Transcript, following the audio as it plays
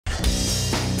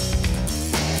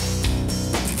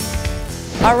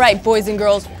All right, boys and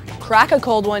girls, crack a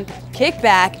cold one, kick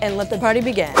back, and let the party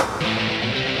begin.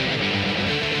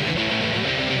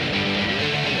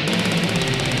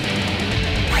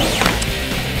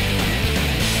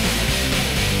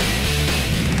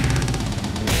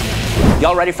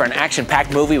 Y'all ready for an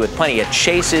action-packed movie with plenty of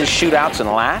chases, shootouts, and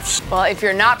laughs? Well, if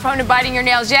you're not prone to biting your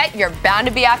nails yet, you're bound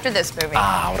to be after this movie.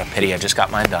 Ah, what a pity. I just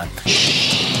got mine done.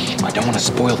 I don't want to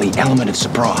spoil the element of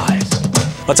surprise.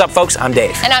 What's up, folks? I'm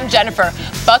Dave. And I'm Jennifer.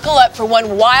 Buckle up for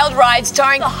one wild ride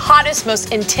starring the hottest,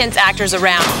 most intense actors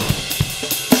around.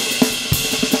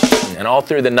 And all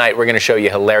through the night, we're going to show you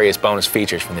hilarious bonus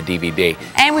features from the DVD.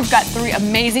 And we've got 3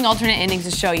 amazing alternate endings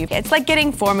to show you. It's like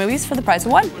getting 4 movies for the price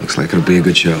of 1. Looks like it'll be a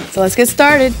good show. So let's get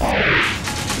started.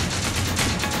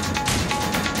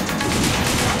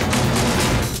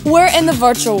 We're in the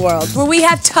virtual world, where we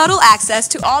have total access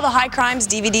to all the High Crimes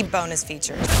DVD bonus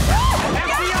features.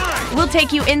 We'll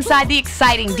take you inside the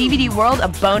exciting DVD world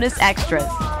of bonus extras.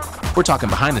 We're talking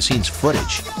behind-the-scenes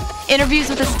footage. Interviews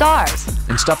with the stars.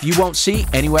 And stuff you won't see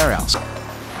anywhere else.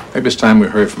 Maybe it's time we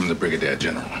heard from the Brigadier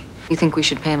General. You think we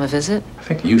should pay him a visit? I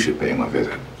think you should pay him a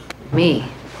visit. Me?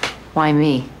 Why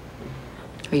me?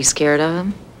 Are you scared of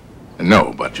him?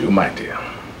 No, but you, my dear.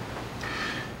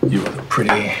 You are the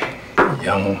pretty,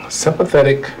 young,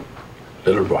 sympathetic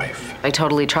little wife. I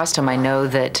totally trust him. I know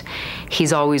that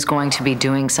he's always going to be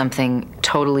doing something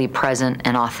totally present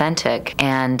and authentic,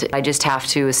 and I just have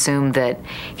to assume that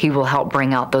he will help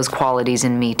bring out those qualities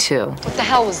in me, too. What the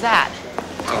hell was that?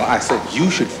 Well, I said you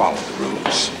should follow the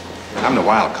rules. I'm the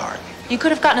wild card. You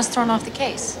could have gotten us thrown off the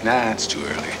case. Nah, it's too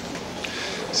early.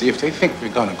 See, if they think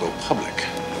we're gonna go public,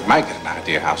 we might get an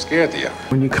idea how scared they are.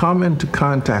 When you come into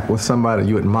contact with somebody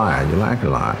you admire, you like a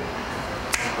lot,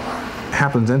 it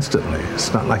happens instantly.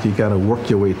 It's not like you gotta work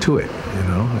your way to it, you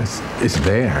know? It's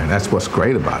there, and that's what's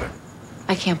great about it.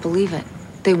 I can't believe it.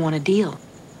 They want a deal.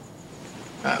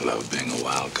 I love being a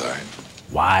wild card.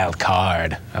 Wild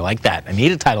card. I like that. I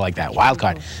need a title like that. Wild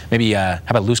card. Maybe, how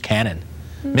about Loose Cannon?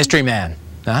 Mystery Man.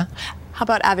 Huh? How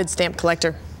about Avid Stamp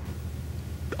Collector?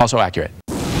 Also accurate.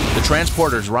 The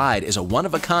Transporter's Ride is a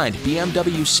one-of-a-kind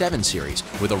BMW 7 Series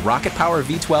with a rocket power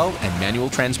V12 and manual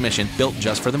transmission built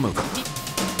just for the movie.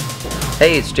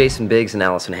 Hey, it's Jason Biggs and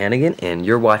Allison Hannigan, and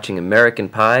you're watching American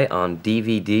Pie on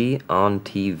DVD on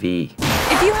TV.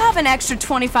 If you have an extra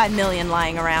 $25 million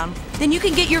lying around, then you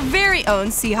can get your very own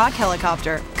Seahawk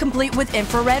helicopter, complete with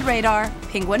infrared radar,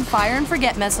 Penguin fire and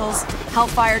forget missiles,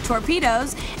 Hellfire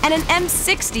torpedoes, and an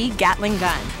M60 Gatling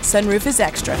gun. Sunroof is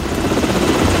extra.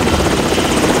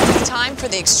 Time for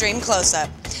the extreme close-up.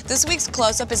 This week's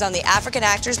close-up is on the African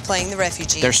actors playing the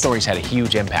refugees. Their stories had a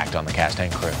huge impact on the cast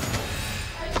and crew.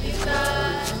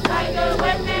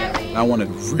 I wanted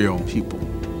real people.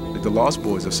 Like the Lost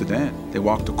Boys of Sudan. They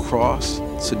walked across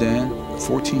Sudan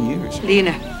 14 years.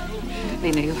 Lena,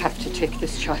 you have to take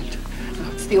this child.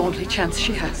 It's the only chance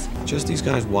she has. Just these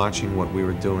guys watching what we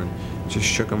were doing just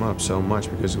shook them up so much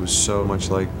because it was so much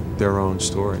like their own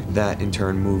story. That in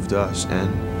turn moved us,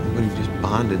 and we just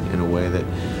bonded in a way that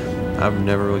I've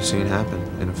never really seen happen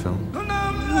in a film.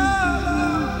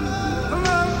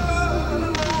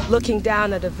 Looking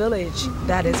down at a village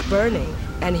that is burning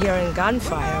and hearing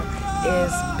gunfire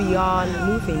is beyond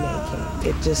movie making.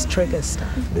 It just triggers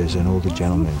stuff. There's an older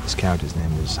gentleman, his character's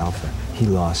name is Alpha. He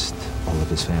lost all of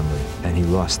his family, and he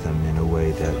lost them in a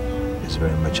way that is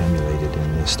very much emulated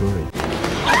in this story.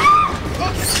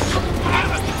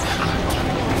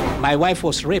 My wife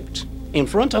was raped in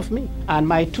front of me, and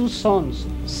my 2 sons,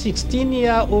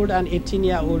 16-year-old and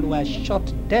 18-year-old, were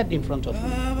shot dead in front of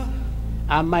me.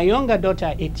 And my younger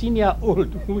daughter,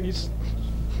 18-year-old, who is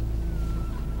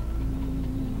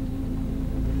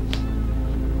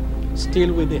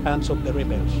still with the hands of the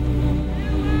rebels.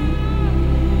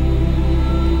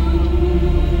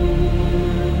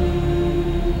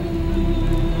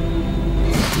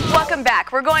 Welcome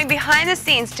back. We're going behind the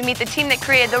scenes to meet the team that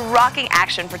created the rocking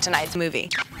action for tonight's movie.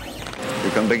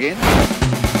 We can begin.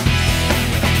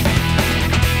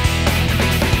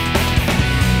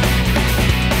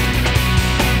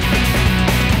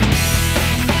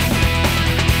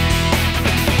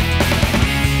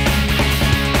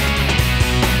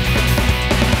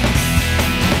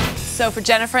 So for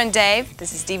Jennifer and Dave,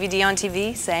 this is DVD on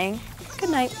TV saying good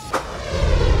night.